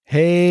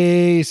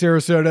Hey,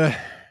 Sarasota,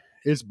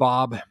 it's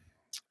Bob.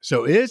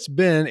 So it's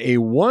been a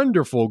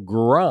wonderful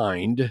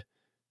grind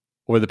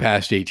over the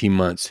past 18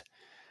 months.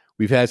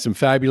 We've had some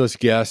fabulous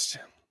guests.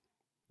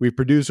 We've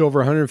produced over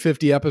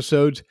 150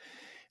 episodes,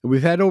 and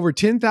we've had over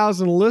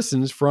 10,000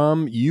 listens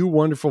from you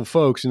wonderful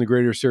folks in the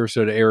greater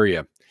Sarasota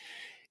area.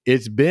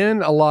 It's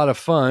been a lot of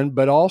fun,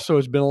 but also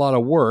it's been a lot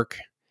of work.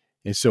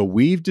 And so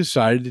we've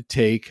decided to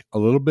take a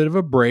little bit of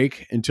a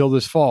break until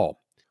this fall.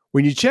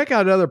 When you check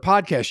out other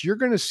podcasts, you're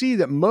going to see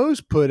that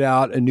most put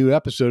out a new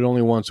episode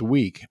only once a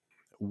week.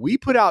 We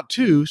put out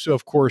two, so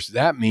of course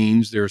that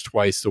means there's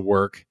twice the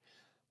work.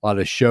 A lot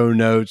of show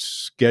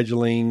notes,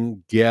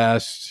 scheduling,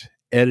 guests,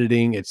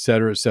 editing, et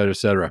cetera, et cetera, et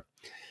cetera.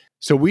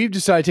 So we've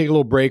decided to take a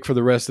little break for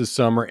the rest of the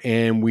summer,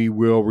 and we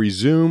will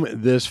resume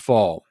this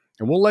fall.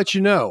 And we'll let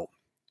you know.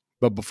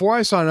 But before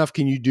I sign off,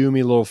 can you do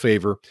me a little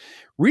favor?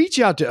 Reach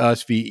out to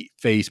us via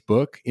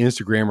Facebook,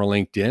 Instagram, or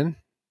LinkedIn.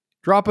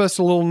 Drop us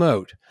a little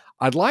note.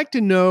 I'd like to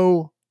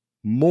know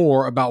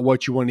more about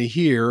what you want to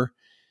hear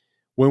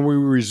when we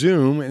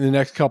resume in the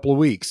next couple of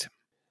weeks.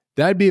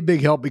 That'd be a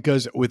big help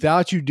because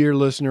without you, dear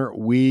listener,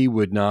 we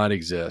would not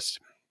exist.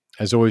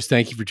 As always,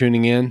 thank you for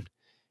tuning in.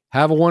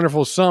 Have a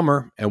wonderful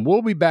summer, and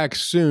we'll be back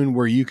soon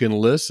where you can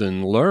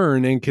listen,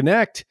 learn, and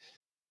connect.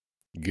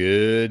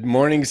 Good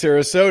morning,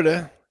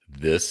 Sarasota.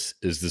 This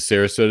is the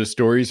Sarasota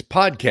Stories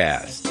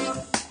Podcast.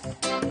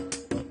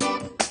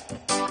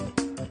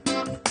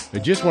 I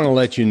just want to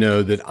let you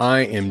know that I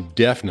am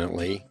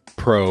definitely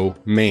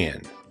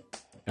pro-man.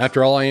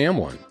 After all, I am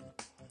one.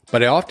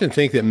 But I often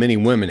think that many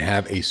women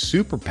have a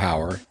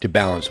superpower to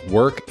balance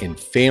work and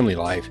family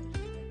life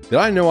that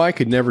I know I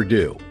could never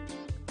do.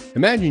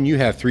 Imagine you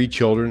have 3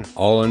 children,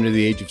 all under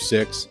the age of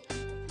 6,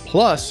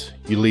 plus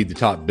you lead the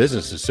top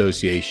business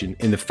association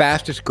in the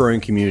fastest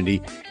growing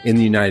community in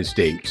the United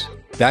States.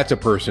 That's a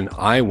person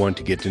I want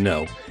to get to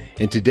know.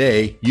 And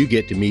today you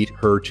get to meet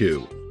her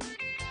too.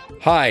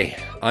 Hi,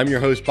 I'm your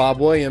host,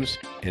 Bob Williams,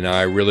 and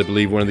I really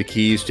believe one of the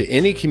keys to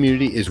any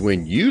community is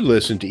when you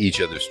listen to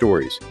each other's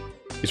stories.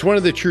 It's one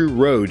of the true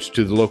roads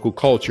to the local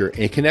culture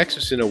and connects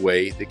us in a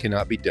way that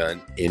cannot be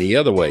done any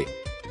other way.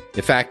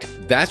 In fact,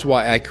 that's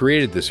why I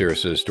created the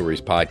Sarasota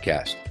Stories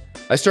podcast.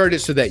 I started it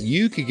so that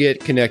you could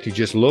get connected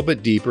just a little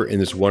bit deeper in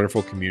this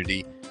wonderful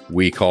community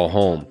we call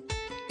home.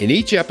 In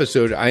each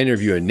episode, I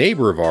interview a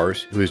neighbor of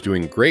ours who is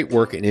doing great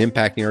work and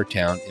impacting our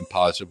town in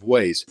positive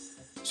ways.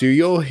 So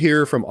you'll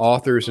hear from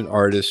authors and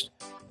artists,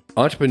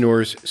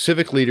 entrepreneurs,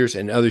 civic leaders,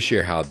 and others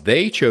share how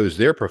they chose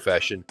their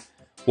profession,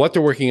 what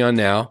they're working on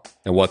now,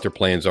 and what their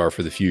plans are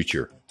for the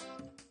future.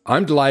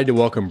 I'm delighted to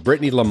welcome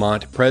Brittany,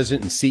 Lamont,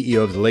 President and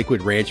CEO of the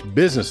Lakewood Ranch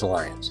Business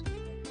Alliance.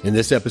 In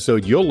this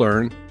episode, you'll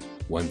learn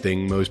one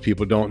thing most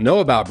people don't know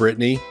about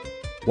Brittany,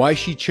 why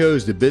she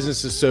chose the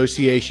Business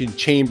Association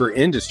Chamber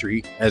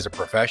industry as a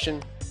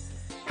profession,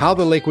 how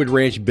the Lakewood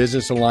Ranch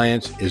Business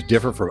Alliance is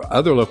different from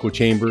other local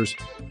chambers,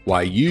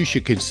 why you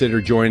should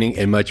consider joining,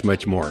 and much,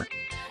 much more.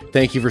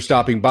 Thank you for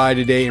stopping by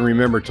today, and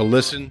remember to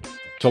listen,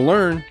 to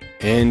learn,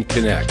 and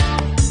connect.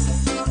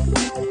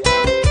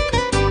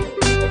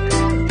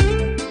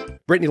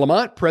 Brittany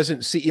Lamont,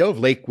 President and CEO of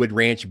Lakewood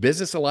Ranch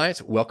Business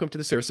Alliance. Welcome to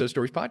the Sarasota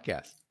Stories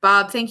Podcast.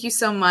 Bob, thank you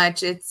so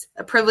much. It's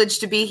a privilege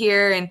to be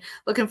here and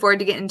looking forward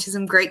to getting into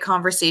some great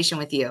conversation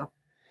with you.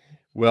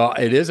 Well,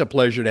 it is a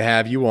pleasure to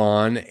have you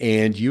on,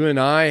 and you and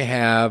I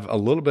have a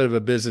little bit of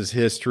a business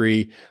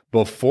history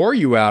before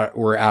you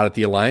were out at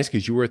the Alliance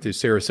because you were at the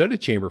Sarasota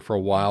Chamber for a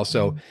while.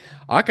 So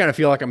I kind of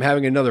feel like I'm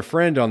having another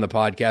friend on the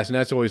podcast, and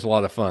that's always a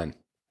lot of fun.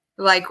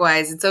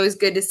 Likewise, it's always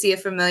good to see a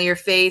familiar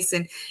face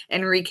and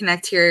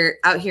reconnect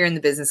out here in the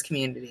business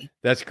community.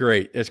 That's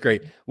great. That's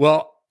great.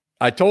 Well,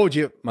 I told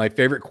you my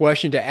favorite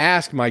question to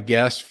ask my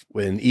guests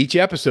in each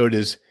episode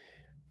is,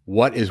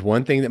 what is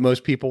one thing that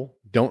most people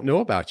don't know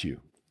about you?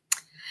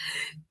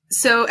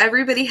 So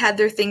everybody had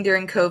their thing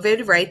during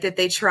COVID, right? That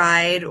they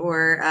tried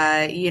or,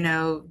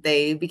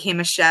 they became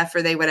a chef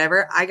or they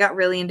whatever. I got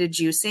really into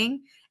juicing,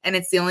 and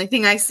it's the only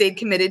thing I stayed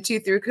committed to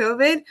through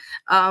COVID.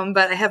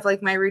 But I have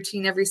like my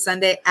routine every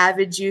Sunday,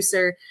 avid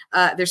juicer.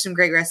 There's some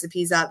great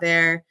recipes out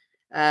there.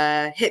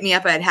 Hit me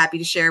up. I'd happy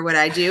to share what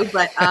I do,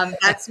 but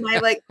that's my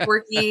like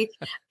quirky,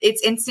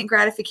 it's instant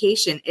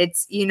gratification.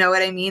 It's, you know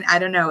what I mean? I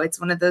don't know. It's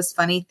one of those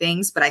funny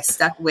things, but I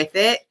stuck with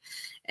it.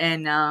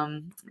 And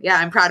I'm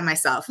proud of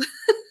myself.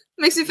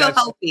 Makes me feel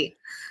healthy.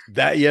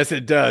 Yes,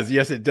 it does.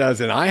 Yes, it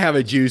does. And I have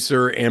a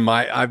juicer, and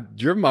I've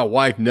driven my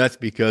wife nuts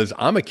because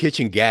I'm a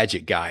kitchen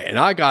gadget guy, and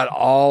I got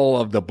all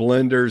of the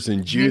blenders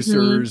and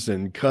juicers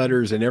and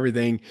cutters and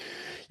everything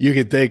you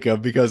can think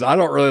of because I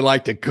don't really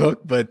like to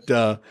cook, but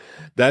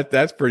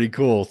that's pretty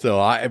cool.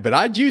 But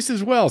I juice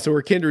as well, so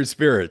we're kindred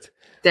spirits.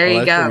 There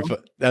you go.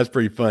 That's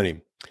pretty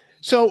funny.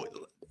 So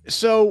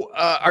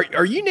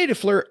are you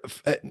native?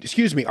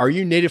 Are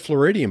you native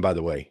Floridian, by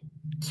the way?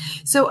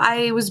 So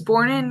I was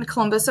born in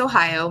Columbus,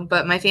 Ohio,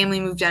 but my family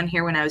moved down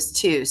here when I was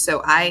 2.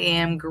 So I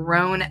am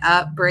grown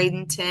up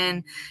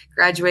Bradenton,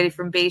 graduated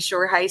from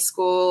Bayshore High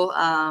School.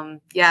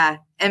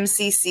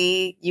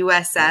 MCC,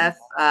 USF.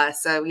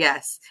 So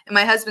yes. And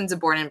my husband's a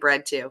born and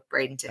bred too,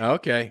 Bradenton.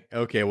 Okay.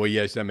 Okay. Well,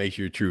 yes, that makes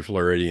you a true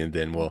Floridian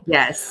then.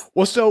 Yes.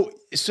 Well,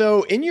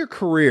 so in your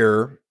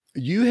career,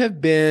 you have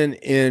been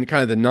in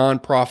kind of the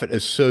nonprofit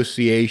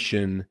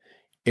association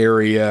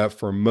area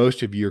for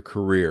most of your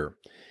career.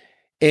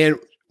 And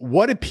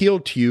what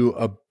appealed to you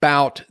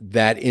about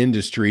that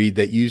industry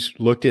that you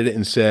looked at it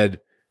and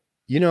said,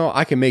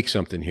 I can make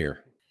something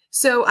here?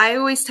 So I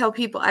always tell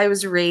people I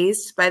was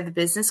raised by the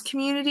business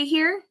community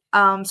here.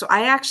 So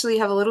I actually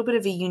have a little bit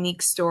of a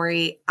unique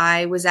story.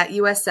 I was at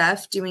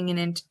USF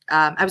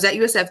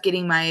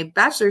getting my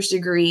bachelor's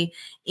degree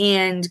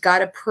and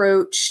got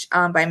approached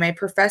by my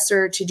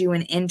professor to do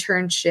an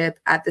internship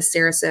at the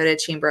Sarasota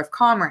Chamber of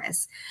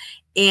Commerce.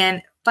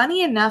 And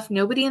funny enough,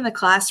 nobody in the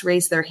class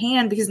raised their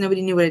hand because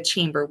nobody knew what a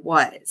chamber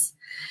was.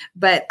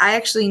 But I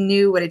actually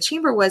knew what a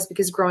chamber was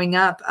because growing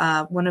up,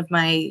 one of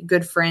my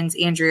good friends,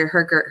 Andrea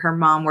Hergert, her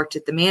mom worked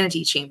at the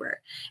Manatee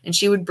Chamber, and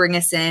she would bring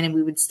us in and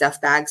we would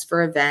stuff bags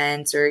for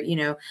events or,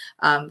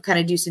 kind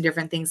of do some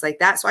different things like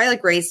that. So I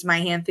raised my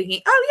hand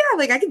thinking, oh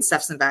yeah, I can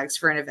stuff some bags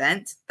for an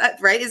event.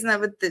 Right? Isn't that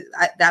what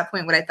at that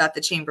point, what I thought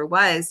the chamber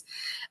was?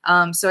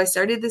 So I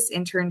started this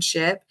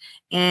internship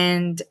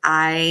and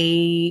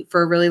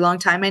for a really long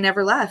time, I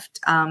never left.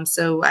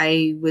 So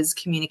I was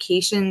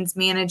communications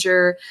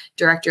manager,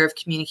 director of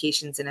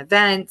communications and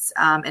events,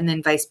 and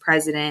then vice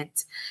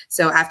president.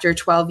 So after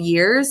 12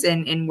 years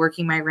and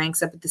working my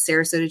ranks up at the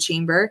Sarasota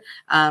Chamber,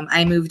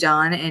 I moved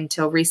on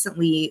until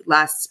recently,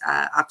 last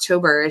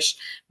October-ish,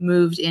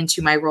 moved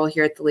into my role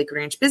here at the Lakewood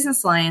Ranch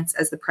Business Alliance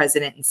as the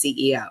president and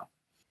CEO.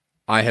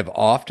 I have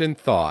often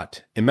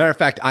thought, as a matter of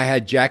fact, I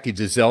had Jackie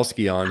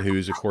Zazelski on,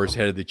 who's, of course,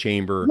 head of the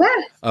chamber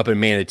up in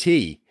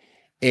Manatee.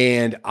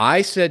 And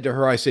I said to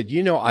her,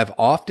 I've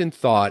often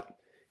thought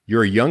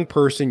you're a young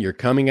person, you're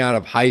coming out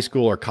of high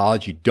school or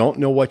college, you don't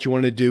know what you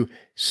want to do.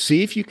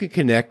 See if you can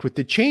connect with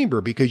the chamber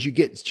because you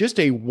get just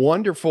a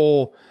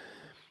wonderful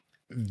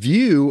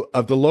view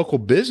of the local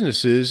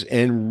businesses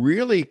and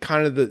really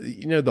kind of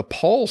the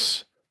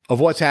pulse of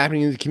what's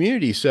happening in the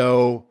community.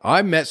 So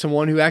I met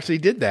someone who actually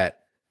did that.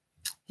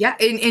 Yeah.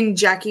 And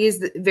Jackie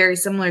is very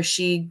similar.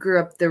 She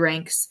grew up the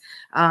ranks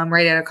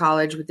right out of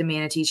college with the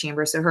Manatee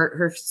Chamber. So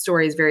her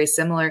story is very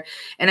similar.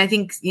 And I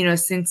think,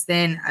 since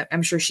then,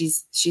 I'm sure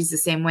she's the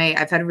same way.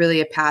 I've had really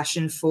a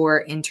passion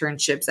for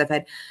internships. I've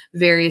had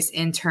various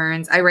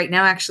interns. I right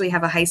now actually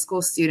have a high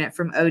school student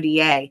from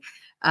ODA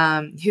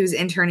who's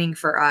interning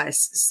for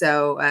us.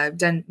 So I've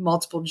done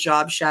multiple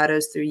job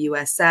shadows through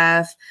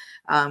USF.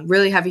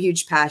 Really have a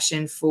huge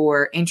passion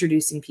for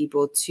introducing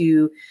people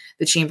to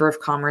the Chamber of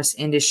Commerce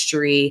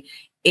industry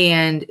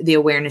and the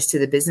awareness to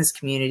the business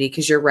community.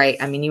 Because you're right.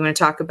 I mean, you want to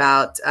talk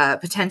about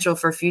potential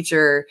for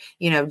future,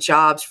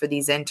 jobs for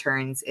these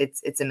interns.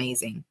 It's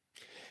amazing.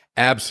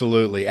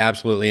 Absolutely.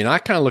 Absolutely. And I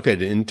kind of look at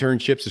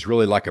internships as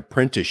really like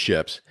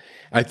apprenticeships.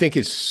 I think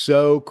it's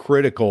so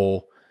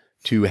critical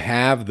to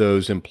have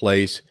those in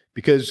place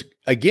because,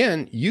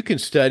 again, you can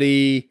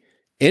study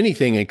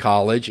anything in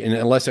college, and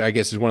unless I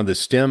guess is one of the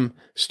STEM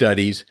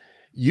studies,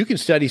 you can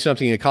study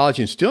something in college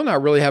and still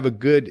not really have a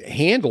good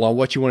handle on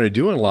what you want to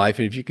do in life.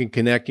 And if you can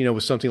connect,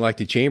 with something like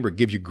the chamber, it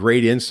gives you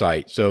great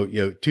insight. So,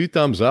 2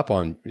 thumbs up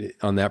on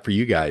that for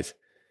you guys.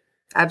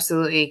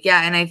 Absolutely.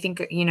 Yeah. And I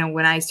think,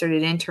 when I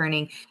started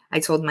interning, I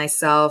told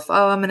myself,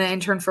 I'm going to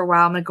intern for a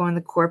while. I'm going to go in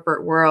the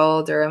corporate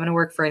world or I'm going to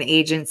work for an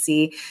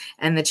agency.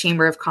 And the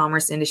Chamber of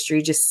Commerce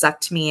industry just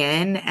sucked me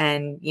in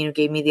and,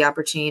 gave me the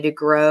opportunity to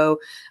grow.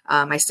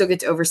 I still get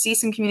to oversee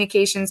some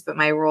communications, but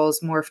my role's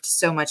morphed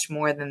so much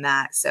more than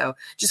that. So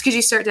just because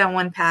you start down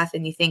one path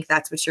and you think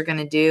that's what you're going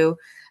to do,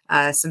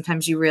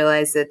 sometimes you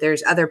realize that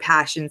there's other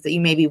passions that you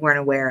maybe weren't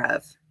aware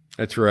of.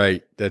 That's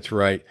right. That's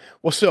right.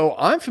 Well, so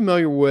I'm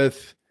familiar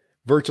with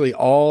virtually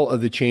all of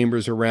the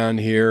chambers around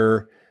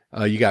here.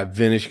 You got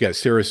Venice, you got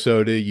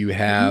Sarasota, you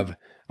have,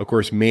 of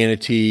course,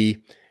 Manatee.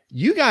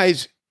 You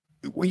guys,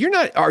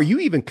 are you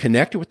even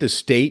connected with the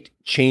State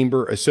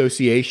Chamber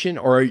Association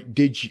or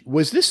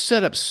was this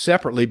set up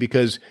separately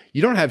because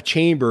you don't have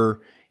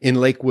chamber in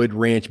Lakewood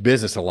Ranch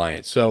Business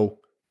Alliance? So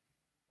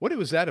what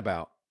was that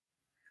about?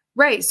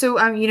 Right. So,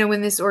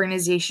 when this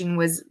organization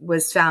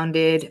was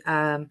founded,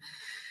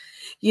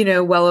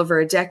 well over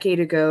a decade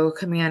ago,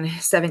 coming on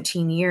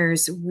 17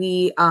 years,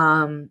 we,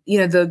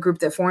 the group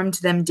that formed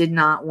them did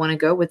not want to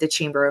go with the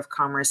Chamber of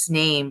Commerce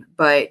name,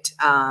 but,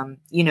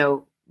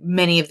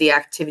 many of the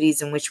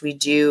activities in which we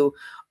do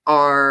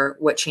are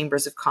what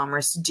chambers of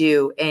commerce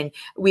do. And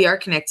we are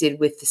connected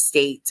with the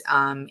state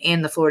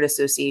and the Florida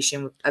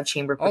Association of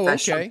Chamber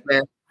Professionals.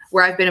 Okay.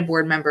 Where I've been a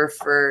board member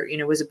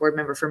was a board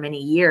member for many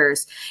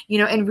years,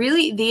 and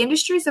really the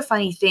industry is a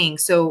funny thing.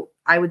 So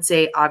I would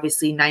say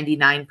obviously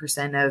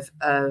 99%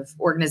 of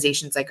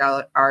organizations like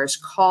ours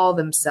call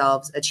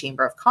themselves a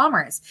chamber of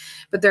commerce,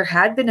 but there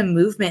had been a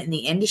movement in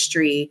the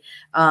industry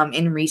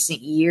in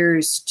recent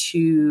years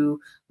to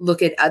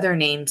look at other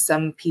names,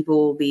 some people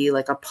will be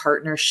like a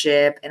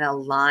partnership, an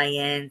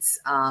alliance.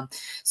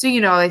 So,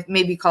 I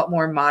maybe call it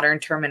more modern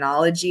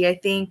terminology, I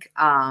think.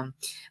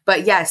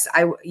 But yes,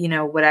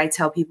 what I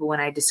tell people when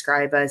I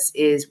describe us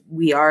is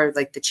we are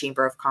like the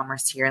Chamber of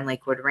Commerce here in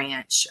Lakewood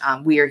Ranch.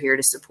 We are here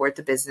to support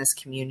the business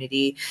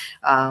community.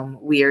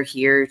 We are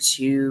here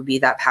to be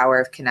that power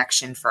of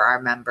connection for our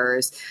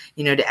members,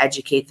 to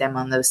educate them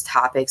on those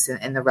topics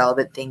and the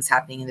relevant things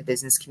happening in the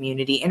business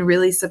community and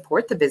really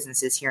support the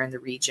businesses here in the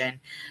region.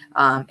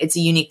 It's a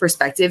unique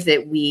perspective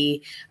that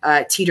we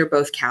teeter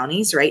both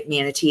counties, right?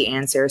 Manatee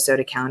and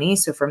Sarasota County.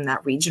 So from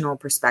that regional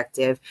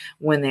perspective,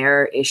 when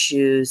there are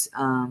issues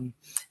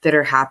that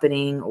are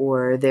happening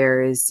or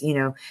there is,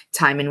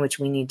 time in which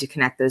we need to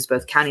connect those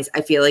both counties,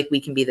 I feel like we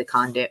can be the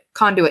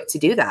conduit to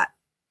do that.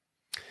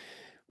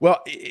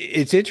 Well,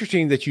 it's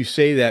interesting that you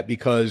say that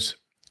because,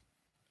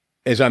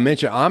 as I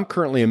mentioned, I'm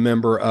currently a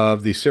member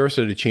of the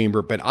Sarasota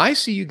Chamber, but I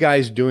see you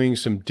guys doing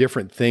some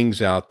different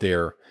things out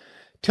there.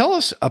 Tell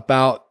us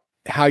about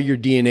how your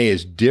DNA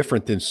is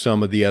different than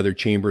some of the other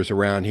chambers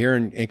around here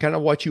and kind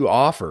of what you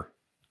offer.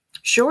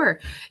 Sure.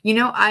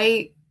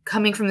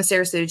 Coming from the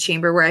Sarasota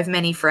Chamber, where I have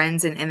many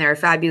friends and they're a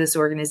fabulous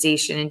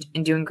organization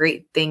and doing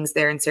great things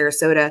there in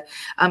Sarasota.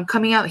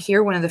 Coming out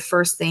here, one of the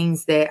first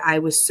things that I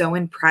was so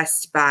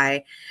impressed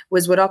by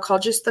was what I'll call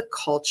just the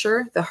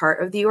culture, the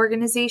heart of the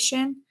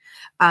organization.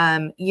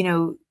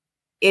 It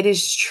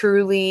is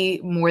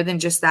truly more than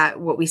just that,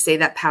 what we say,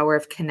 that power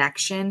of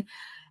connection.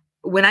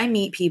 When I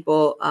meet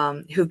people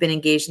who've been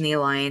engaged in the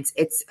Alliance,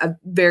 it's a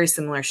very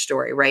similar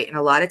story, right? And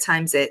a lot of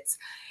times it's,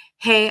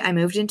 hey, I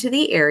moved into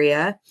the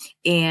area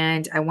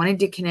and I wanted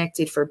to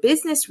connect it for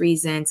business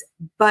reasons,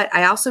 but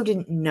I also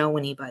didn't know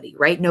anybody,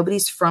 right?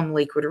 Nobody's from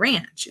Lakewood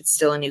Ranch. It's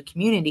still a new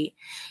community.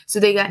 So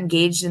they got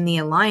engaged in the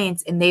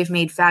Alliance and they've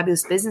made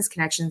fabulous business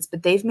connections,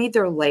 but they've made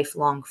their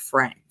lifelong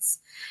friends.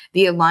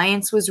 The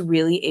Alliance was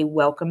really a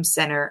welcome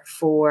center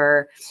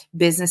for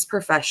business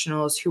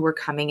professionals who were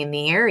coming in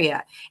the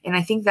area. And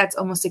I think that's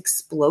almost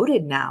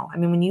exploded now. I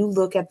mean, when you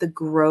look at the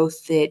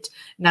growth that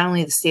not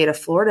only the state of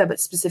Florida, but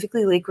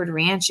specifically Lakewood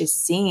Ranch is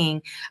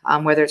seeing,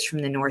 whether it's from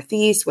the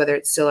Northeast, whether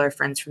it's still our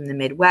friends from the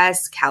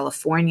Midwest,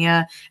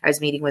 California. I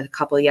was meeting with a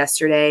couple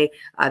yesterday.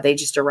 They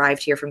just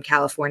arrived here from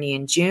California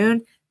in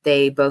June.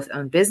 They both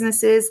own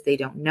businesses. They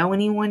don't know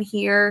anyone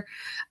here.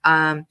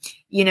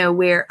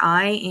 Where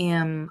I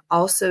am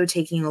also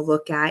taking a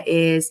look at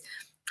is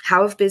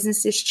how have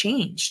businesses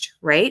changed,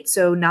 right?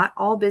 So not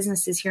all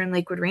businesses here in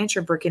Lakewood Ranch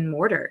are brick and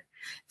mortar.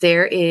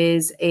 There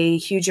is a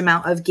huge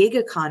amount of gig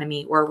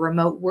economy or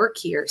remote work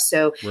here.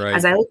 So Right.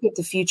 As I look at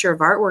the future of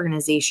our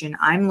organization,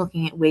 I'm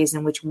looking at ways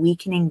in which we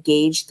can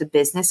engage the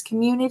business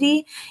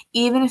community,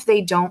 even if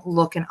they don't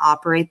look and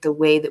operate the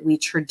way that we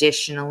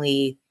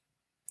traditionally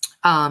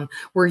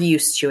we're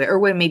used to it, or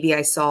what maybe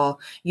I saw,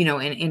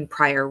 in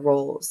prior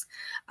roles.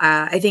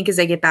 I think as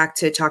I get back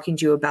to talking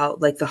to you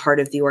about like the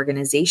heart of the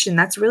organization,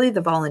 that's really the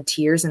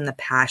volunteers and the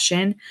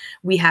passion.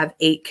 We have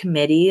 8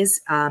 committees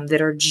that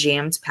are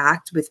jammed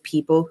packed with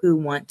people who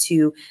want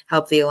to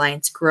help the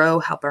Alliance grow,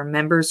 help our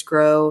members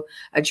grow,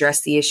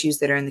 address the issues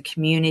that are in the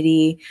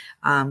community.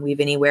 We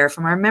have anywhere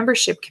from our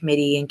membership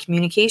committee and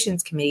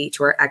communications committee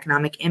to our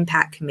economic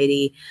impact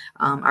committee,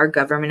 our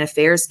government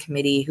affairs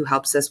committee, who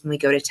helps us when we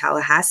go to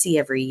Tallahassee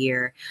every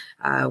year,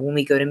 when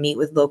we go to meet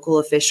with local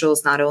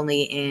officials, not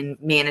only in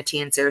Manatee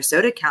and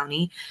Sarasota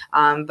County,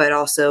 but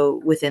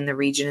also within the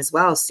region as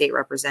well, state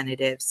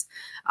representatives.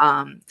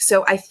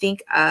 So I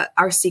think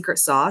our secret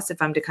sauce,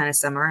 if I'm to kind of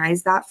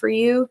summarize that for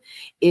you,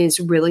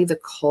 is really the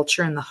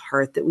culture and the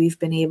heart that we've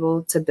been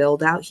able to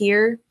build out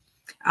here.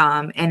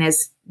 And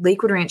as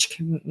Lakewood Ranch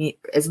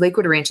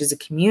as a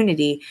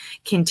community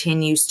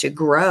continues to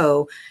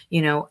grow,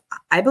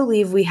 I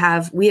believe we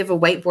have a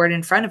whiteboard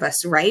in front of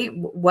us, right?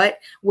 What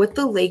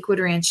the Lakewood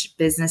Ranch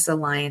Business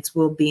Alliance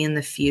will be in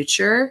the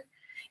future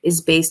is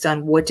based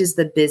on what does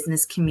the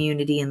business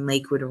community in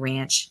Lakewood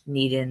Ranch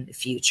need in the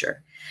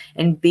future.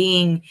 And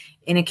being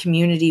in a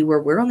community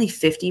where we're only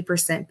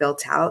 50%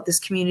 built out, this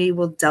community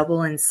will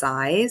double in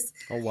size.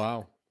 Oh,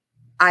 wow.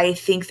 I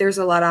think there's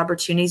a lot of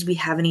opportunities we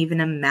haven't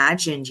even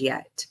imagined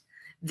yet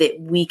that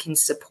we can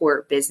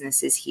support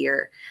businesses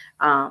here.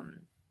 And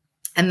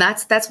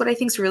that's what I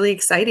think is really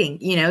exciting,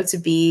 to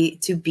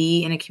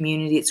be in a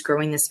community that's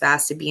growing this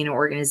fast, to be in an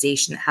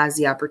organization that has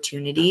the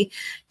opportunity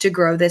to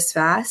grow this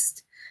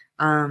fast.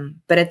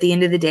 But at the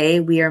end of the day,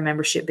 we are a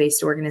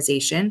membership-based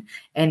organization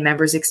and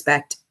members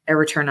expect a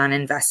return on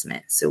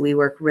investment. So we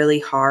work really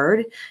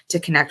hard to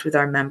connect with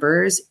our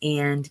members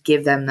and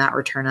give them that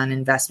return on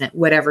investment,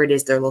 whatever it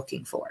is they're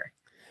looking for.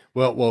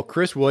 Well,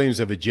 Chris Williams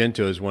of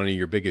Agento is one of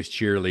your biggest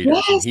cheerleaders.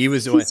 Yes, and he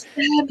was the one.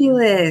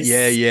 Fabulous.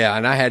 Yeah.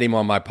 And I had him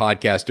on my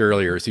podcast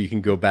earlier, so you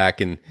can go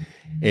back and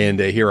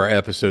hear our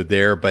episode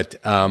there. But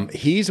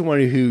he's the one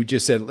who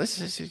just said,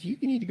 listen, you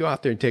need to go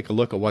out there and take a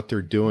look at what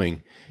they're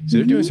doing. So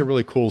they're doing some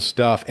really cool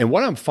stuff. And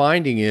what I'm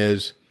finding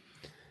is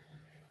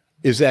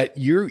that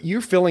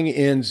you're filling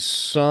in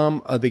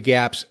some of the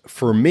gaps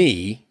for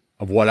me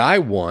of what I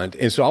want.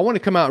 And so I want to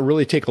come out and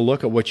really take a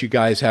look at what you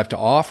guys have to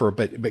offer.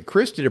 But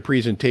Chris did a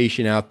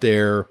presentation out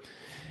there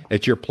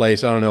at your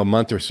place, I don't know, a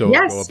month or so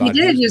ago. Yes, he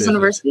did. He was one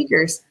of our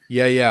speakers.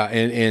 Yeah.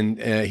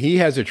 And he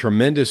has a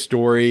tremendous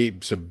story,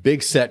 some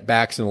big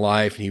setbacks in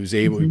life. And he was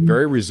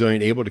very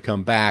resilient, able to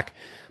come back.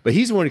 But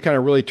he's the one who kind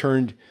of really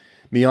turned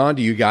me on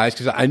to you guys,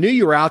 because I knew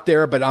you were out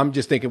there, but I'm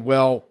just thinking,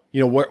 well,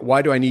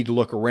 why do I need to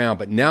look around?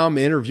 But now I'm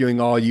interviewing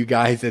all you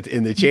guys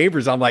in the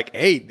chambers. I'm like,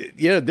 hey,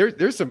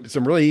 there's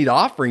some really neat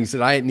offerings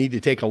that I need to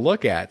take a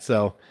look at.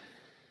 So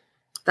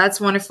that's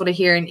wonderful to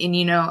hear. And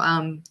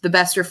the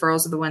best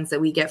referrals are the ones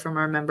that we get from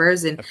our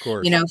members. And, of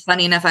course,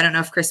 funny enough, I don't know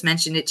if Chris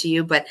mentioned it to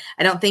you, but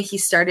I don't think he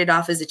started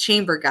off as a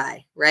chamber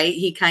guy, right?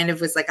 He kind of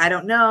was like, I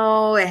don't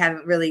know. I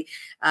haven't really,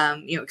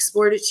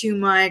 explored it too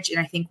much. And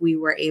I think we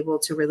were able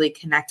to really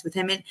connect with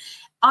him. And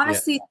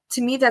honestly,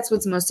 to me, that's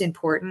what's most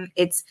important.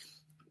 It's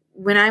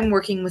when I'm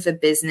working with a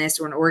business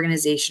or an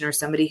organization or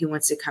somebody who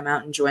wants to come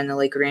out and join the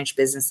Lakewood Ranch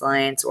Business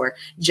Alliance, or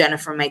Jenna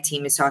from my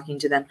team is talking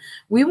to them,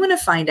 we want to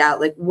find out,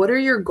 like, what are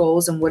your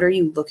goals and what are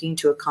you looking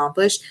to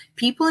accomplish?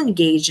 People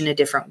engage in a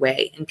different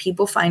way, and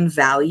people find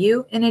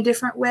value in a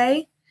different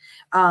way.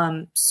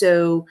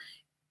 So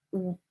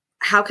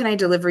how can I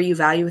deliver you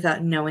value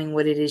without knowing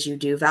what it is you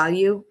do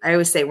value? I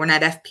always say we're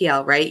not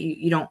FPL, right?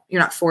 You're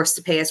not forced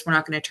to pay us. We're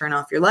not going to turn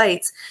off your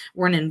lights.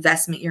 We're an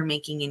investment you're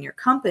making in your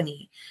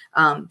company.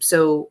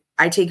 So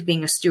I take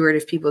being a steward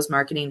of people's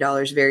marketing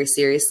dollars very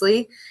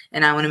seriously,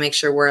 and I want to make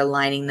sure we're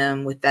aligning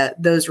them with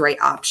those right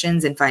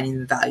options and finding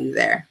the value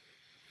there.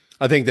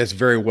 I think that's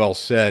very well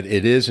said.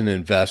 It is an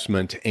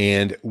investment.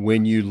 And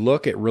when you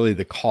look at really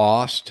the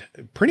cost,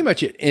 pretty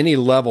much at any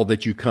level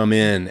that you come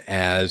in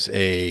as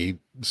a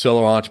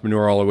solo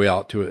entrepreneur all the way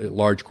out to a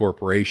large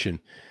corporation,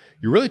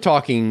 you're really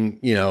talking,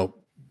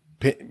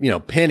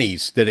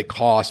 pennies that it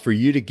costs for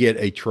you to get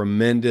a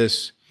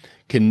tremendous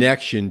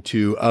connection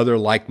to other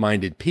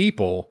like-minded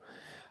people.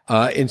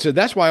 And so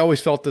that's why I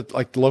always felt that,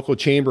 like, the local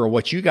chamber and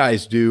what you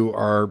guys do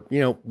are,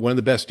 one of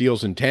the best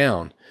deals in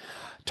town.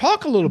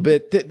 Talk a little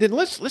bit, then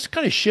let's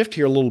kind of shift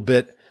here a little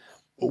bit.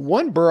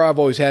 One burr I've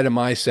always had in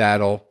my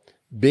saddle,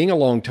 being a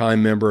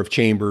longtime member of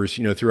chambers,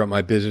 throughout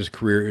my business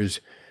career, is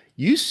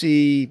you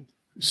see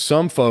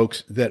some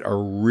folks that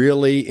are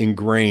really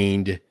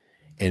ingrained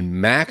and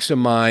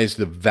maximize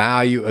the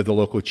value of the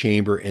local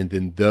chamber, and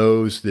then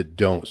those that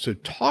don't. So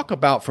talk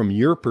about, from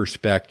your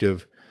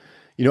perspective,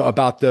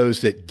 about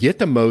those that get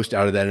the most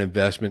out of that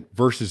investment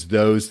versus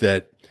those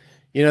that,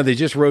 they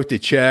just wrote the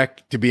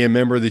check to be a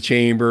member of the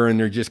chamber and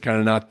they're just kind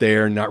of not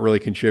there and not really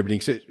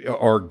contributing,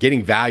 or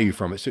getting value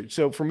from it.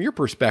 So from your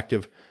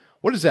perspective,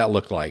 what does that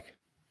look like?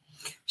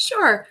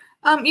 Sure.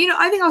 I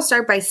think I'll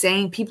start by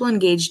saying people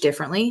engage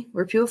differently.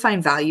 Where people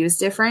find value is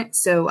different.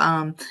 So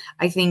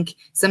I think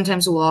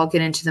sometimes we'll all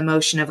get into the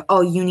motion of,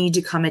 you need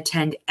to come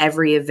attend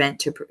every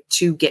event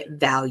to get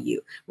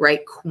value,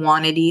 right?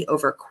 Quantity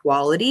over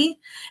quality.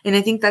 And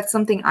I think that's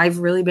something I've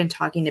really been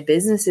talking to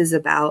businesses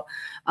about.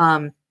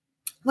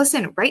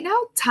 Listen, right now,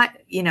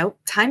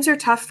 times are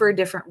tough for a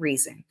different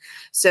reason.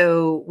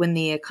 So when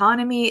the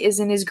economy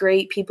isn't as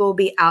great, people will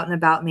be out and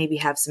about, maybe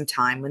have some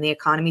time. When the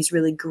economy is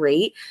really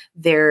great,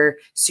 they're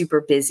super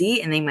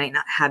busy and they might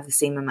not have the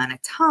same amount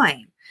of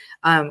time.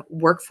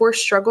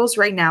 Workforce struggles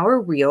right now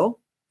are real,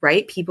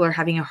 right? People are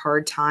having a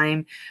hard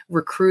time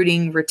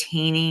recruiting,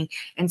 retaining.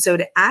 And so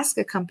to ask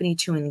a company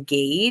to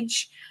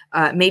engage,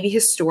 maybe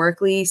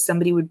historically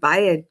somebody would buy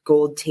a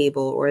gold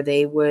table, or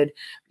they would,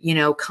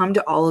 come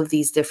to all of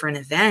these different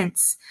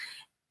events.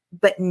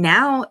 But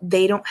now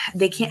they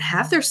can't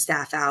have their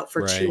staff out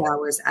for 2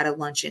 hours at a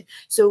luncheon.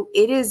 So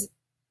it is,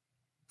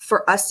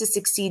 for us to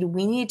succeed,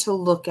 we need to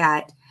look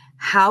at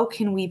how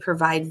can we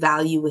provide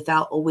value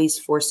without always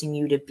forcing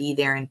you to be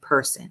there in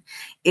person?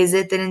 Is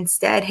it that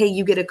instead, hey,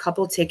 you get a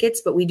couple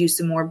tickets, but we do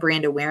some more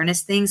brand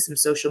awareness things, some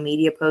social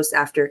media posts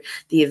after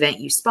the event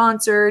you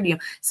sponsored,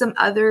 some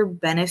other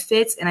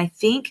benefits. And I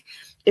think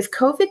if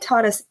COVID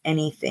taught us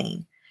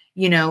anything,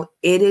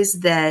 it is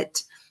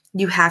that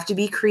you have to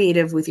be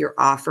creative with your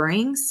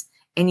offerings,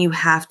 and you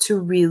have to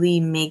really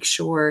make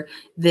sure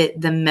that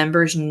the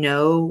members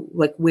know,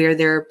 like, where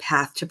their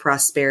path to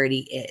prosperity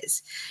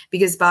is.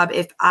 Because Bob,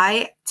 if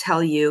I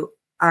tell you,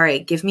 all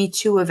right, give me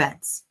 2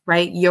 events,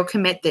 right? You'll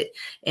commit that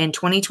in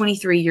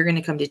 2023, you're going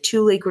to come to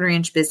 2 Lakewood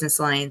Ranch Business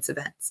Alliance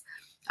events.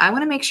 I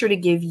want to make sure to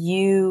give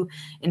you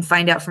and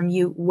find out from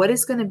you what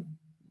is going to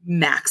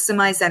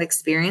maximize that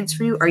experience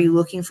for you. Are you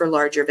looking for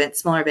larger events,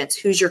 smaller events?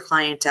 Who's your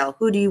clientele?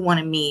 Who do you want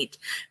to meet?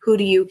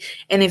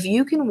 And if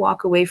you can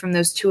walk away from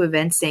those 2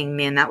 events saying,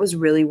 man, that was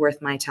really worth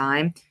my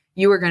time,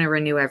 you are going to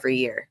renew every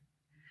year.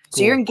 Cool.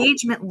 So your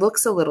engagement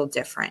looks a little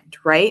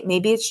different, right?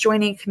 Maybe it's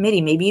joining a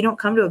committee. Maybe you don't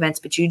come to events,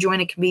 but you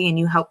join a committee and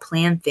you help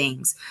plan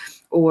things.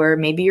 Or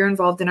maybe you're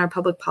involved in our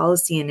public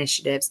policy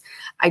initiatives.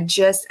 I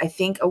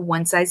think a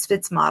one size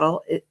fits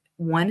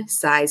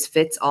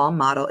all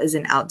model is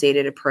an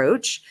outdated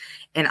approach.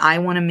 And I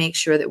want to make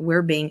sure that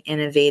we're being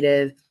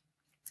innovative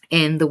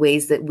in the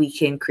ways that we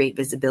can create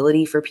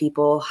visibility for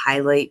people,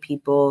 highlight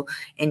people,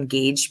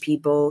 engage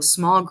people,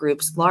 small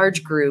groups,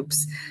 large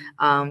groups,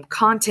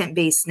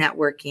 content-based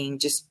networking,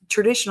 just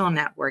traditional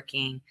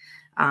networking.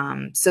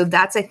 So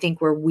that's, I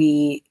think, where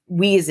we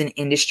as an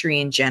industry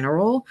in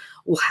general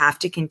will have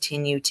to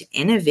continue to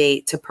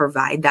innovate to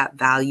provide that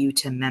value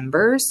to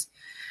members,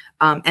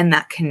 and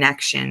that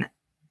connection.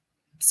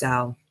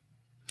 So.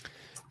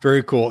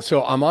 Very cool.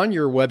 So I'm on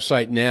your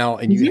website now,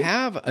 and you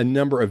have a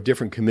number of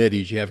different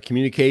committees. You have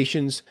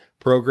communications,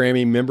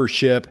 programming,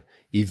 membership,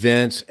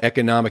 events,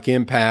 economic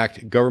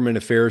impact, government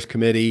affairs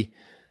committee,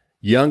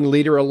 Young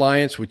Leader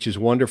Alliance, which is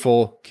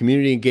wonderful,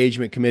 community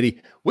engagement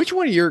committee. Which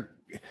one of your,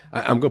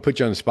 I'm going to put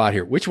you on the spot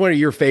here. Which one are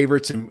your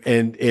favorites,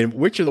 and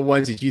which are the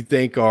ones that you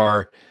think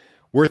are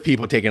worth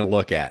people taking a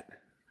look at?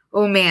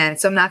 Oh man.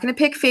 So I'm not going to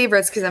pick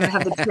favorites because I'm going to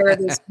have the chair of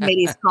those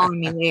committees calling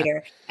me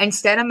later.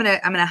 Instead, I'm going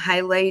to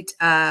highlight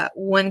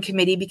one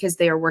committee because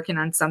they are working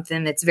on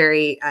something that's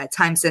very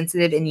time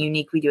sensitive and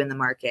unique we do in the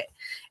market.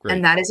 Great.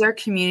 And that is our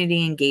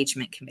community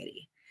engagement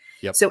committee.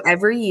 Yep. So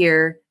every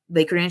year,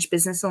 Lakewood Ranch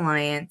Business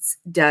Alliance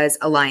does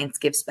Alliance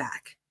Gives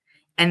Back.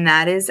 And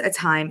that is a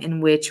time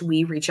in which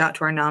we reach out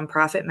to our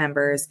nonprofit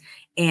members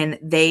and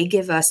they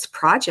give us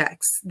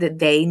projects that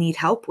they need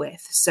help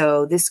with.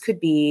 So this could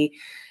be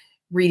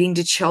reading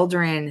to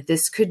children.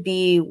 This could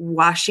be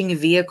washing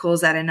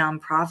vehicles at a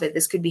nonprofit.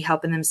 This could be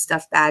helping them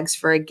stuff bags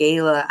for a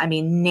gala. I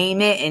mean, name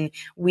it. And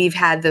we've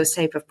had those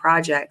type of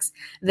projects.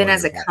 Then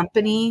wonderful. As a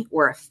company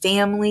or a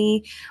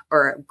family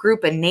or a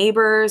group of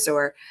neighbors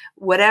or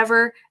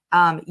whatever,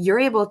 you're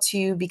able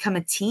to become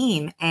a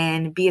team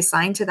and be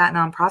assigned to that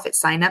nonprofit,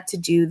 sign up to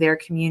do their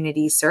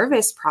community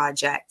service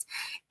project.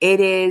 It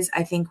is,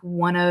 I think,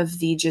 one of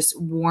the just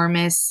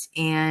warmest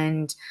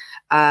and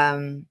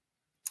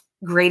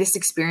greatest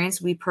experience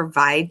we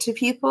provide to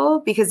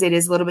people because it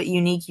is a little bit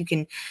unique. You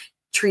can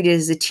treat it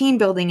as a team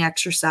building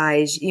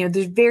exercise. You know,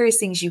 there's various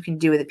things you can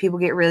do with it. People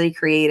get really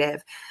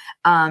creative.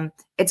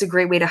 It's a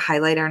great way to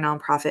highlight our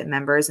nonprofit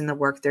members and the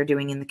work they're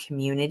doing in the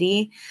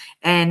community.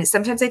 And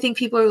sometimes I think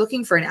people are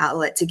looking for an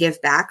outlet to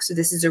give back. So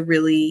this is a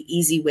really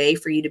easy way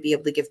for you to be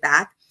able to give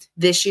back.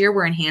 This year,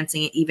 we're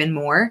enhancing it even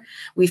more.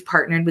 We've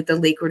partnered with the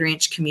Lakewood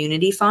Ranch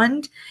Community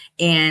Fund,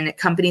 and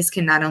companies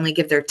can not only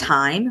give their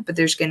time, but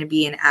there's going to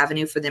be an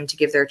avenue for them to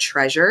give their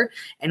treasure.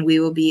 And we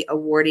will be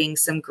awarding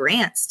some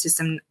grants to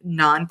some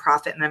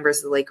nonprofit members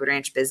of the Lakewood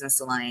Ranch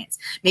Business Alliance.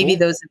 Maybe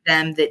those of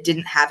them that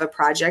didn't have a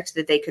project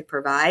that they could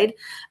provide.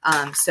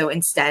 So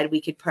instead,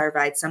 we could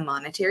provide some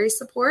monetary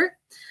support.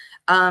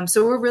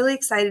 So we're really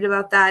excited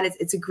about that.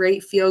 It's a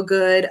great feel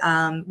good.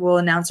 We'll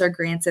announce our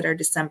grants at our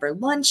December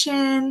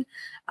luncheon.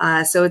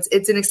 So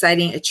it's an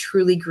exciting, a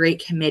truly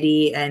great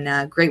committee and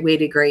a great way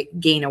to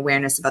gain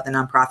awareness about the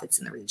nonprofits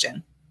in the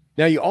region.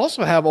 Now, you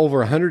also have over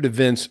 100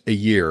 events a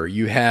year.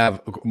 You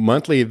have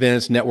monthly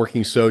events,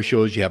 networking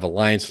socials. You have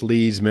Alliance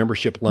Leads,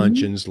 membership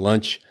luncheons,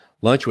 lunch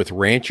with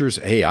ranchers.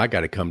 Hey, I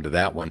got to come to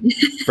that one.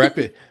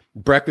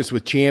 Breakfast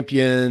with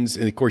champions.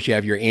 And of course, you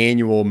have your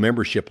annual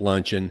membership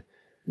luncheon.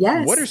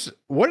 Yes.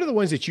 What are the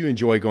ones that you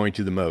enjoy going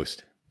to the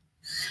most?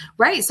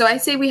 Right. So I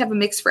say we have a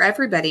mix for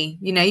everybody.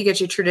 You know, you get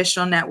your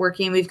traditional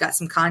networking. We've got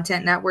some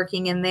content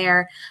networking in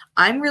there.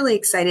 I'm really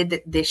excited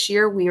that this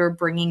year we are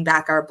bringing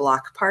back our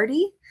block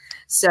party.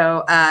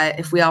 So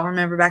if we all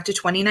remember back to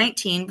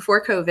 2019,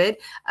 before COVID,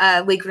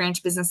 Lakewood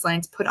Ranch Business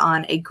Alliance put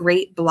on a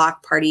great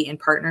block party in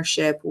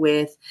partnership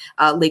with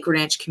Lakewood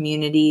Ranch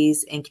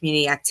communities and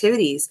community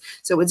activities.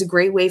 So it's a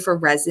great way for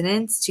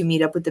residents to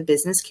meet up with the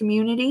business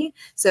community.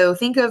 So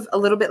think of a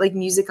little bit like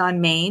Music on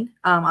Main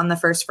on the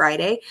first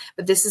Friday,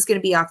 but this is going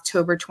to be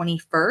October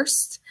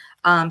 21st.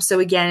 So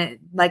again,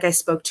 like I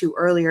spoke to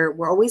earlier,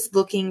 we're always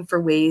looking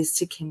for ways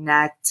to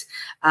connect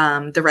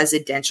the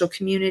residential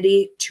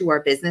community to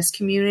our business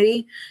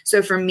community.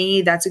 So for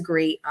me, that's a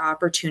great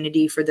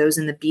opportunity for those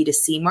in the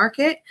B2C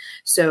market.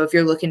 So if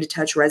you're looking to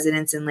touch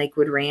residents in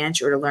Lakewood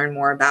Ranch or to learn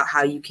more about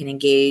how you can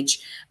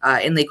engage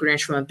in Lakewood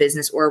Ranch from a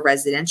business or a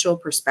residential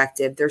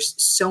perspective, there's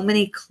so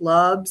many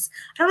clubs.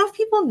 I don't know if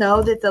people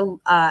know that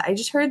I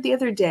just heard the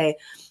other day,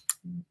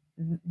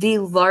 the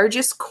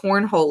largest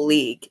cornhole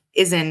league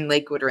is in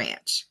Lakewood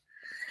Ranch.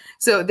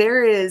 So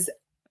there is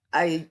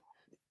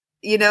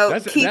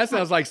that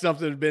sounds like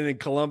something that's been in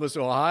Columbus,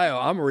 Ohio.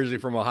 I'm originally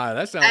from Ohio.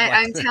 That sounds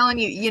I'm telling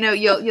you,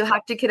 you'll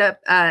have to get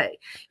up.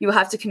 You will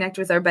have to connect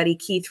with our buddy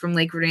Keith from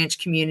Lakewood Ranch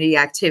Community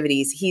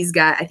Activities. He's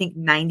got, I think,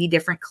 90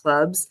 different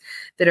clubs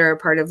that are a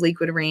part of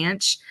Lakewood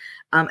Ranch.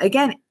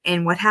 Again,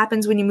 and what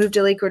happens when you move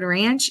to Lakewood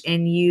Ranch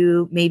and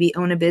you maybe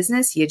own a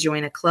business, you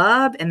join a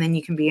club, and then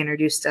you can be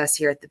introduced to us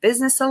here at the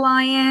Business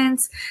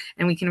Alliance,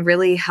 and we can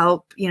really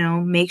help,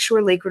 make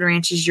sure Lakewood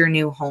Ranch is your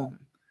new home.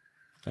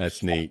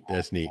 That's neat.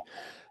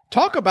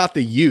 Talk about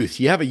the youth.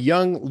 You have a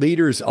Young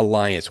Leaders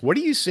Alliance. What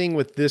are you seeing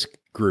with this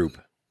group?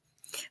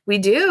 We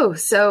do.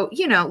 So,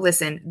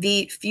 listen,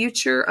 the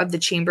future of the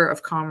Chamber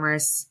of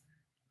Commerce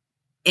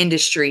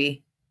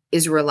industry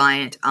is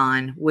reliant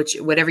on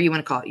whatever you want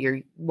to call it, your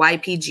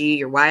YPG,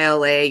 your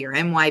YLA, your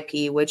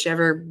MYP,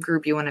 whichever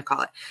group you want to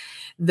call it.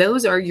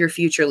 those are your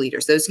future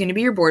leaders. Those are going to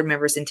be your board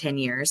members in 10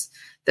 years.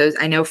 Those,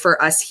 I know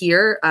for us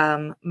here,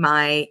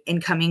 my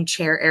incoming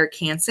chair, Eric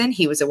Hansen,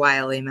 he was a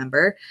YLA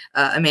member.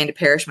 Amanda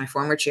Parrish, my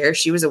former chair,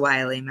 she was a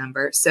YLA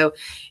member. So,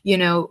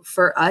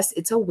 for us,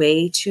 it's a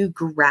way to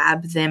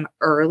grab them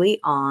early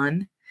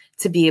on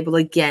to be able,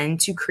 again,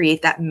 to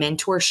create that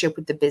mentorship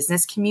with the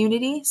business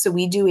community. So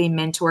we do a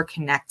mentor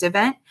connect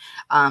event.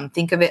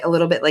 Think of it a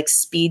little bit like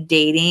speed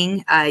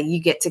dating. You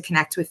get to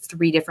connect with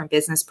 3 different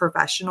business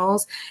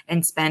professionals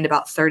and spend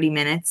about 30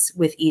 minutes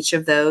with each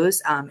of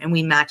those. And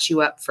we match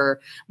you up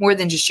for more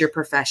than just your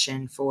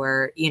profession,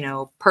 for,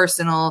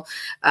 personal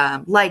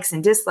likes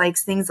and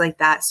dislikes, things like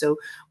that. So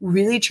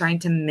really trying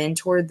to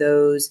mentor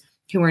those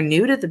who are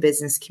new to the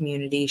business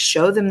community,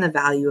 show them the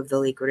value of the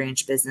Lakewood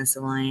Ranch Business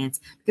Alliance.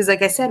 Because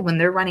like I said, when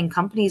they're running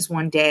companies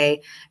one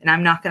day and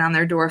I'm knocking on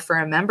their door for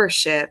a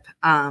membership,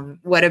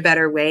 what a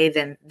better way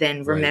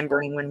than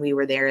remembering when we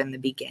were there in the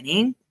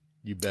beginning.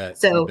 You bet.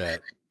 So you bet.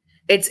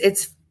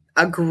 It's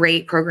a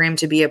great program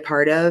to be a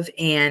part of.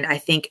 And I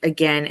think,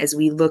 again, as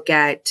we look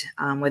at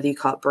whether you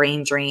call it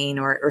brain drain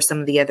or some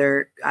of the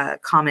other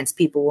comments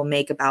people will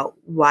make about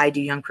why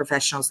do young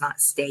professionals not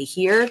stay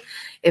here,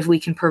 if we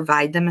can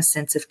provide them a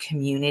sense of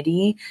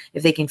community,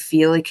 if they can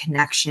feel a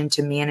connection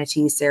to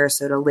Manatee,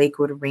 Sarasota,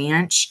 Lakewood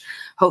Ranch,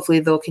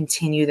 hopefully they'll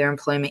continue their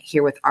employment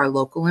here with our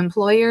local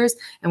employers,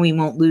 and we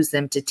won't lose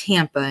them to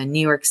Tampa and New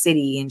York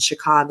City and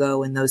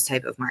Chicago and those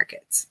type of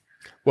markets.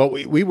 Well,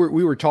 we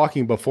were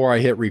talking before I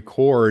hit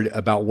record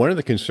about one of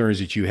the concerns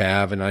that you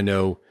have, and I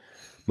know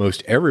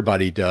most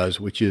everybody does,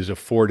 which is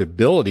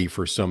affordability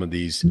for some of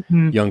these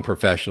young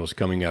professionals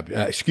coming up.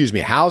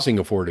 Housing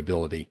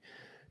affordability.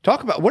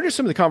 Talk about, what are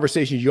some of the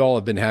conversations you all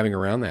have been having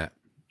around that?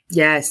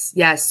 Yes.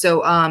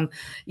 So,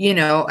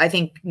 I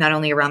think not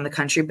only around the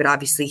country, but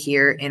obviously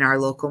here in our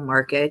local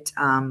market,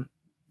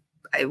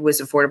 it was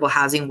affordable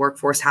housing,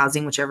 workforce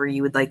housing, whichever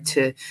you would like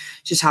to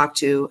talk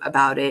to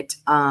about it.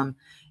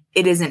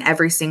 It isn't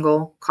every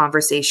single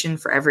conversation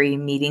for every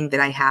meeting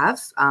that I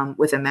have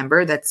with a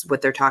member. That's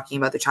what they're talking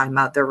about. They're talking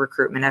about their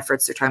recruitment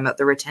efforts. They're talking about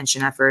their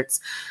retention efforts.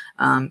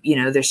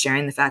 They're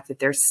sharing the fact that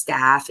their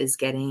staff is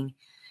getting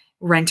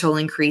rental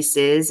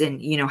increases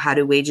and, how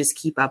do wages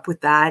keep up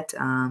with that?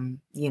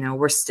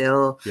 We're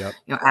still,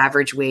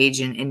 average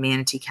wage in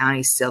Manatee County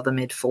is still the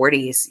mid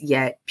 40s,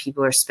 yet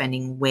people are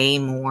spending way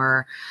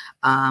more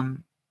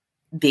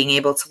being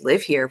able to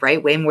live here,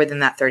 right? Way more than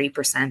that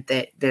 30%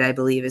 that I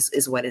believe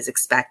is what is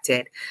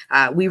expected.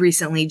 We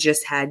recently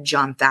just had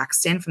John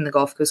Thaxton from the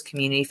Gulf Coast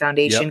Community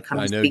Foundation come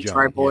to speak to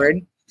our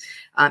board.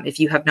 Yeah. If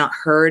you have not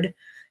heard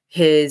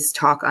his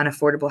talk on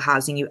affordable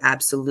housing, you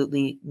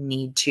absolutely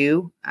need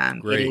to.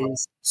 It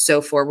is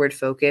so forward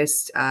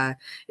focused.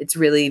 It's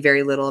really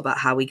very little about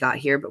how we got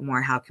here, but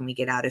more how can we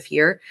get out of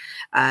here?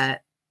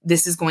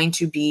 This is going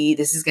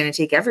to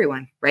take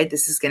everyone, right?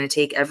 This is going to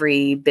take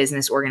every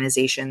business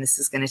organization. This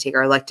is going to take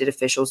our elected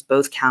officials,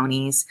 both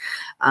counties,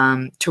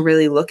 to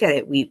really look at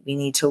it. We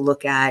need to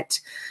look at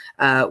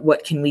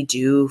what can we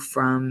do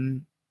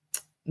from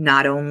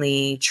not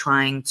only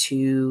trying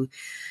to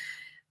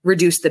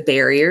reduce the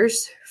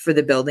barriers for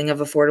the building of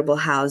affordable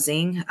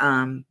housing,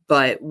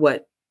 but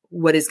what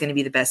is going to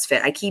be the best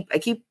fit. I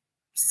keep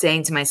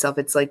saying to myself,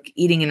 it's like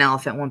eating an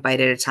elephant one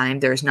bite at a time.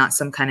 There's not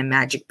some kind of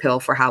magic pill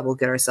for how we'll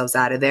get ourselves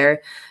out of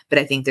there. But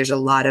I think there's a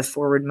lot of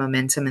forward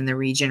momentum in the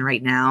region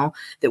right now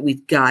that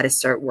we've got to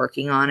start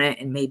working on it.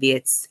 And maybe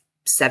it's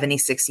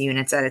 76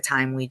 units at a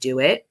time we do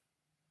it.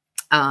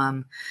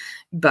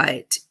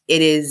 But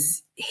it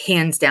is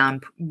hands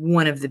down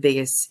one of the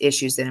biggest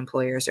issues that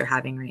employers are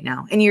having right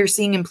now. And you're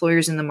seeing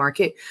employers in the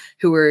market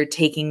who are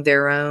taking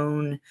their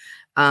own,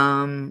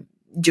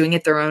 doing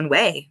it their own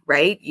way,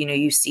 right?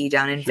 You see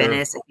down in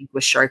Venice, I think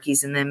with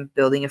Sharky's and them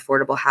building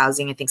affordable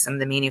housing. I think some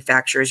of the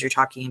manufacturers are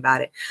talking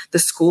about it. The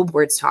school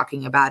board's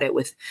talking about it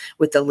with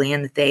the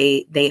land that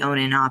they own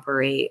and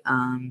operate.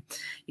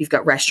 You've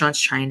got restaurants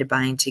trying to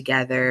bind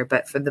together,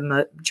 but for the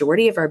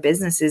majority of our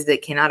businesses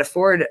that cannot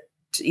afford,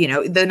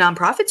 the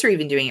nonprofits are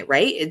even doing it,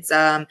 right? It's,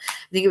 I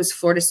think it was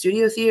Florida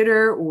Studio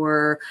Theater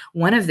or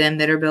one of them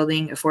that are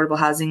building affordable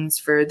housings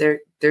for their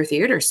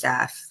theater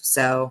staff.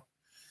 So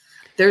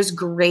there's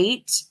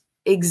great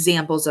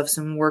examples of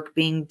some work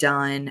being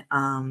done.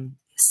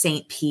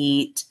 St.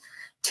 Pete,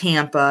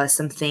 Tampa,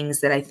 some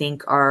things that I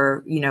think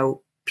are,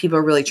 people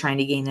are really trying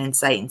to gain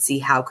insight and see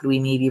how could we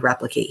maybe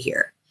replicate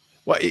here.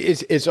 Well,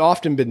 it's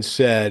often been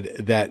said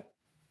that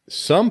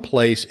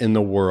someplace in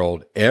the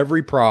world,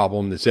 every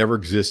problem that's ever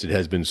existed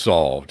has been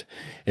solved.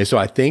 And so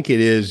I think it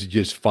is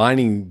just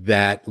finding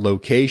that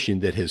location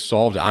that has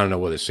solved it. I don't know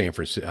whether it's San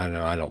Francisco. I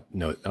don't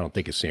know. I don't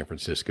think it's San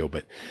Francisco,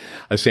 but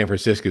San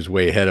Francisco is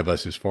way ahead of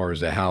us as far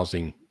as the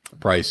housing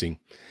pricing.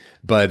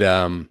 But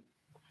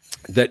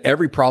that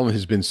every problem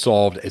has been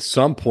solved at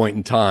some point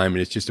in time,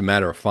 and it's just a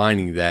matter of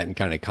finding that and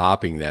kind of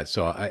copying that.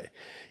 So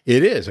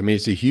it is. I mean,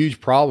 it's a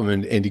huge problem.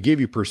 And to give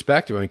you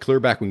perspective, I mean, clear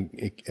back when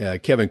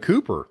Kevin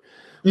Cooper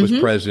was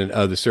president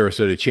of the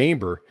Sarasota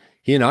Chamber,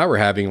 he and I were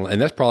having, and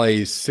that's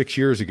probably 6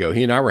 years ago,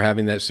 he and I were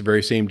having that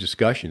very same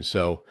discussion.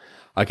 So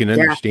I can Yeah.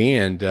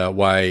 understand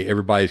why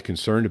everybody's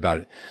concerned about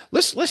it.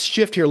 Let's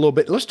shift here a little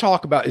bit. Let's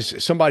talk about is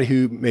somebody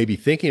who may be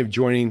thinking of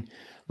joining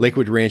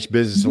Lakewood Ranch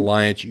Business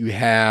Alliance. You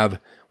have,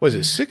 what is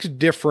it, 6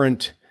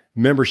 different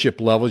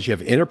membership levels. You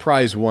have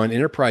Enterprise 1,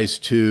 Enterprise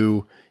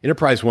 2,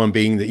 Enterprise 1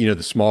 being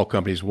the small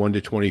companies, 1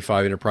 to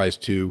 25, Enterprise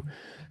 2,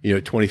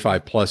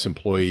 25 plus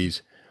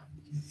employees.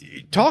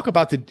 Talk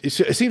about it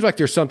seems like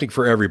there's something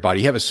for everybody.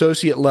 You have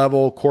associate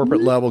level,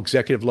 corporate level,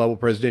 executive level,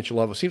 presidential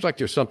level. It seems like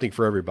there's something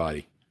for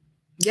everybody.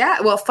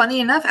 Yeah. Well, funny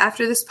enough,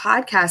 after this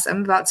podcast,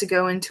 I'm about to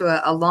go into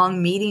a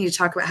long meeting to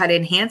talk about how to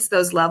enhance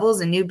those levels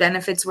and new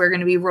benefits we're going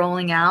to be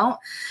rolling out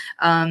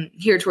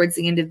here towards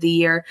the end of the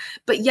year.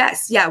 But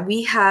yes, yeah,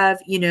 we have,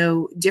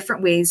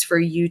 different ways for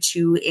you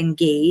to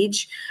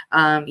engage,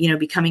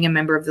 becoming a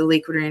member of the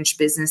Lakewood Ranch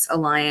Business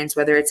Alliance,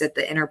 whether it's at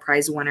the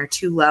Enterprise 1 or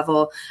 2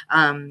 level.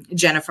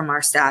 Jenna from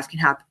our staff can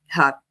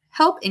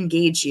help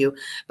engage you.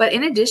 But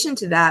in addition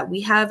to that, we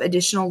have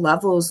additional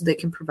levels that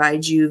can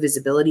provide you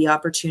visibility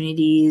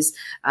opportunities,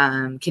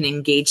 can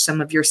engage some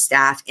of your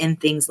staff in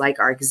things like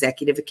our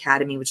Executive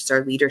Academy, which is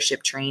our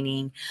leadership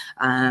training,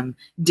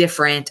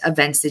 different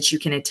events that you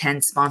can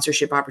attend,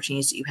 sponsorship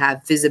opportunities that you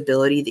have,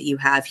 visibility that you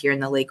have here in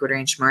the Lakewood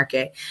Ranch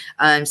market.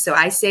 So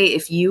I say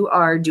if you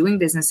are doing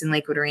business in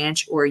Lakewood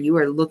Ranch, or you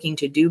are looking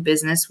to do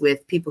business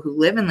with people who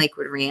live in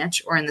Lakewood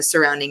Ranch or in the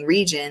surrounding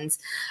regions,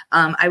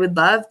 I would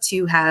love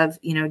to have,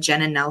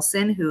 Jenna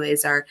Nelson, who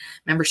is our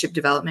membership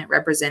development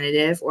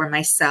representative, or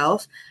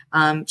myself,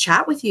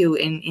 chat with you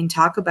and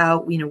talk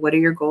about, what are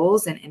your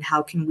goals and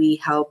how can we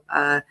help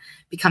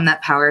become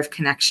that power of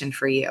connection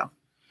for you.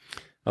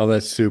 Oh,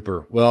 that's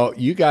super. Well,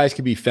 you guys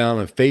can be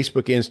found on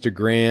Facebook,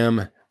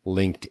 Instagram,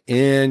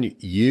 LinkedIn,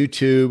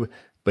 YouTube,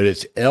 but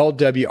it's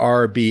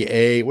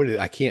LWRBA.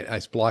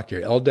 It's blocked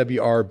here.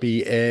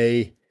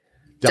 LWRBA.org.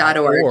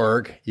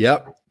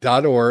 Yep.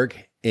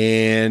 .org.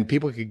 And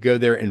people could go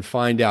there and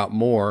find out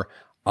more.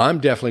 I'm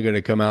definitely going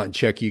to come out and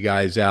check you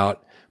guys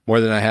out more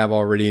than I have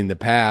already in the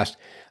past.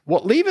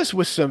 Well, leave us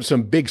with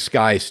some big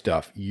sky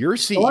stuff. You're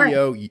CEO,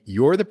 sure.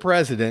 You're the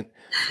president.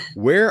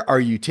 Where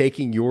are you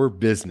taking your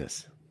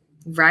business?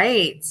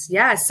 Right.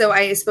 Yeah. So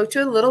I spoke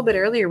to a little bit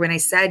earlier when I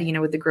said,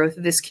 with the growth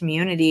of this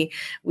community,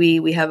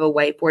 we have a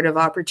whiteboard of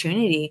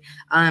opportunity.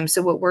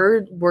 So what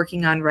we're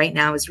working on right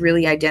now is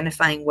really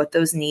identifying what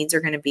those needs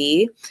are going to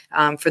be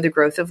for the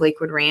growth of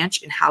Lakewood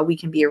Ranch and how we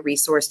can be a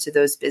resource to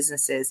those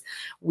businesses.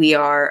 We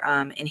are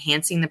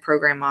enhancing the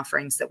program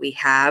offerings that we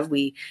have.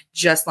 We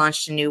just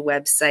launched a new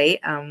website,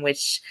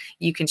 which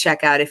you can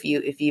check out if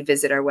you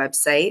visit our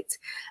website.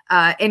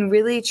 And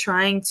really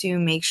trying to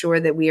make sure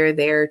that we are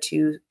there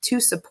to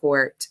support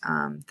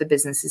the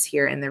businesses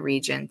here in the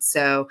region.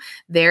 So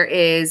there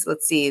is,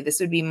 let's see, this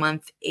would be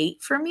month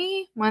 8 for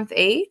me, month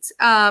 8.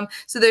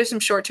 So there's some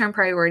short-term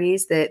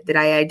priorities that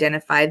I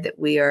identified that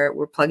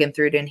we're plugging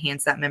through to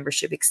enhance that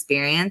membership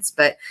experience.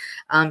 But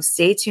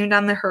stay tuned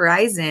on the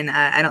horizon.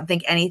 I don't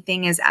think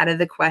anything is out of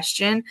the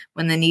question.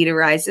 When the need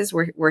arises,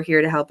 we're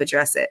here to help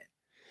address it.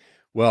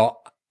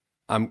 Well,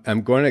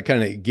 I'm going to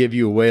kind of give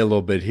you away a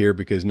little bit here,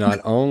 because not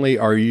only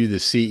are you the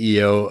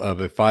CEO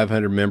of a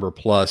 500 member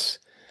plus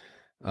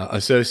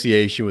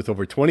association with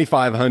over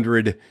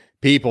 2,500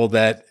 people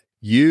that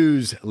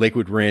use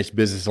Lakewood Ranch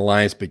Business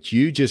Alliance, but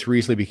you just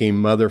recently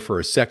became mother for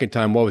a second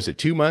time. What was it,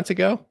 2 months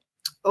ago?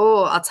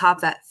 Oh, I'll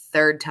top that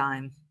third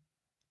time.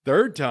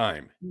 Third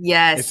time.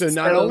 Yes. And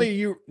so not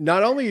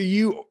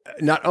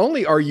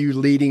only are you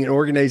leading an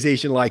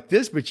organization like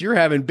this, but you're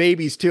having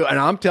babies too. And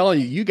I'm telling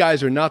you, you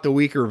guys are not the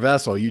weaker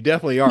vessel. You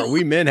definitely are.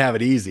 We men have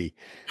it easy.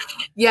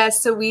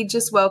 Yes. So we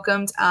just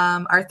welcomed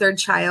our third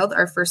child,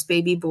 our first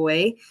baby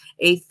boy,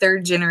 a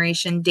third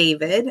generation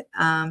David.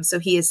 So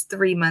he is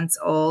 3 months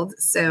old.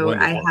 So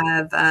wonderful. I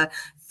have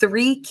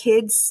 3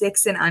 kids,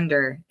 6 and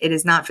under. It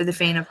is not for the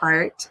faint of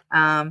heart.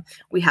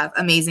 We have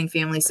amazing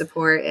family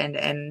support,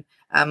 and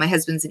my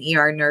husband's an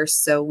ER nurse,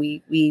 so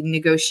we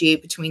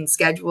negotiate between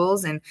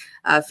schedules and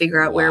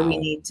figure out where we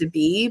need to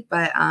be.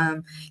 But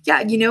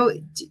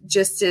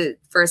just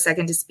for a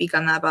second to speak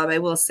on that, Bob, I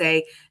will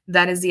say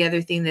that is the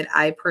other thing that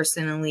I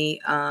personally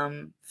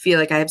feel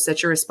like I have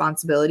such a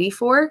responsibility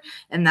for,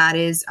 and that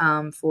is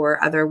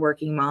for other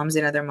working moms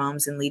and other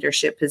moms in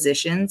leadership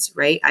positions,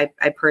 right?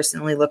 I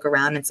personally look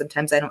around, and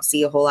sometimes I don't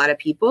see a whole lot of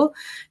people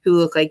who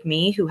look like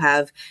me, who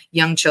have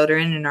young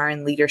children and are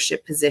in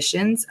leadership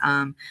positions.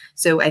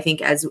 So I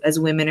think as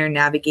women are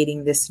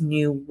navigating this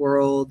new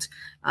world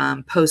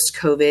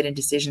post-COVID and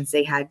decisions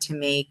they had to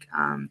make,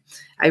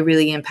 I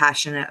really am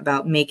passionate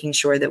about making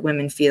sure that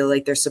women feel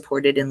like they're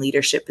supported in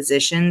leadership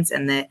positions,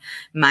 and that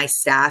my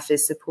staff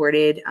is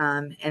supported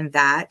in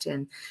that.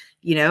 And,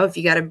 if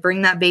you got to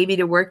bring that baby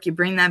to work, you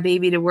bring that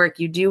baby to work,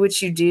 you do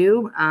what you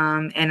do.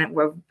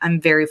 And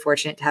I'm very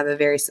fortunate to have a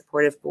very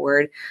supportive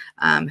board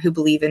who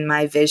believe in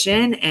my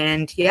vision.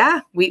 And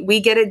we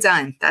get it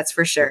done. That's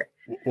for sure.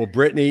 Well,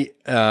 Brittany,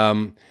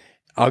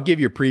 I'll give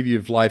you a preview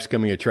of Life's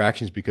Coming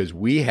Attractions, because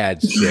we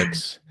had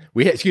 6.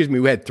 We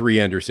had 3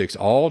 under 6,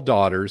 all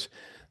daughters.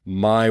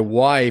 My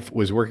wife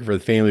was working for the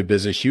family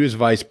business. She was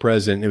vice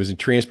president. It was in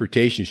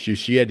transportation.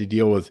 She had to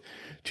deal with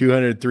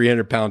 200,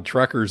 300-pound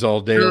truckers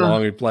all day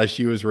long, and plus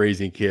she was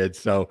raising kids.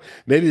 So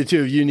maybe the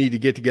two of you need to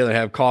get together and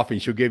have coffee,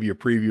 and she'll give you a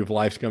preview of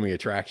life's coming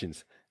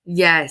attractions.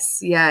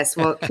 Yes.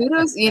 Well,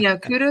 kudos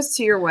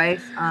to your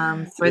wife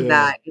for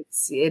that.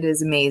 It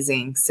is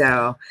amazing.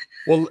 So,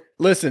 well,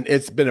 listen,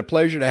 it's been a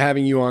pleasure to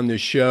having you on the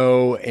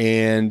show,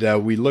 and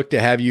we look to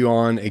have you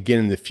on again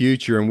in the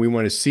future, and we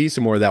want to see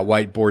some more of that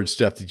whiteboard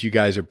stuff that you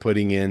guys are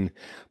putting in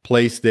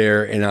place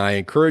there. And I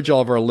encourage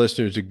all of our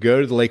listeners to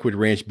go to the Lakewood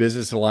Ranch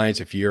Business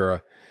Alliance. If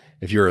you're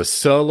a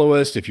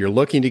soloist, if you're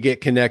looking to get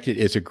connected,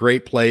 it's a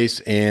great place.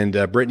 And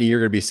Brittany,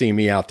 you're going to be seeing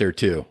me out there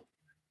too.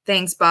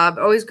 Thanks, Bob.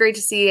 Always great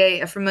to see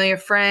a familiar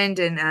friend.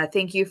 And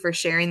thank you for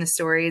sharing the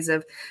stories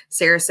of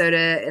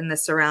Sarasota and the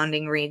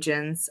surrounding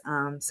regions.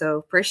 So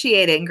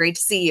appreciate it and great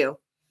to see you.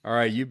 All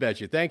right. You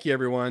betcha. Thank you,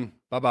 everyone.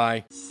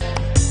 Bye-bye.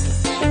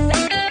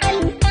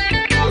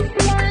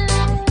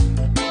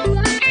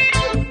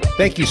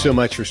 Thank you so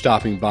much for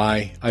stopping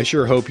by. I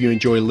sure hope you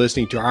enjoy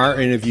listening to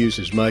our interviews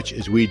as much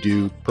as we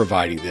do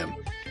providing them.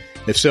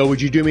 If so,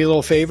 would you do me a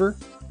little favor?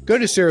 Go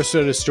to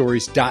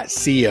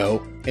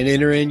sarasotastories.co and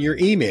enter in your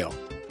email.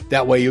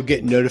 That way you'll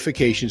get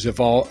notifications of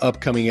all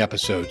upcoming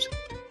episodes.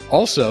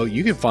 Also,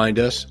 you can find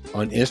us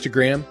on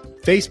Instagram,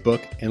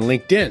 Facebook, and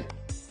LinkedIn.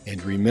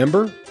 And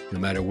remember, no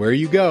matter where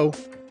you go,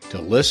 to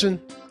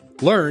listen,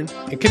 learn,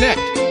 and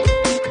connect.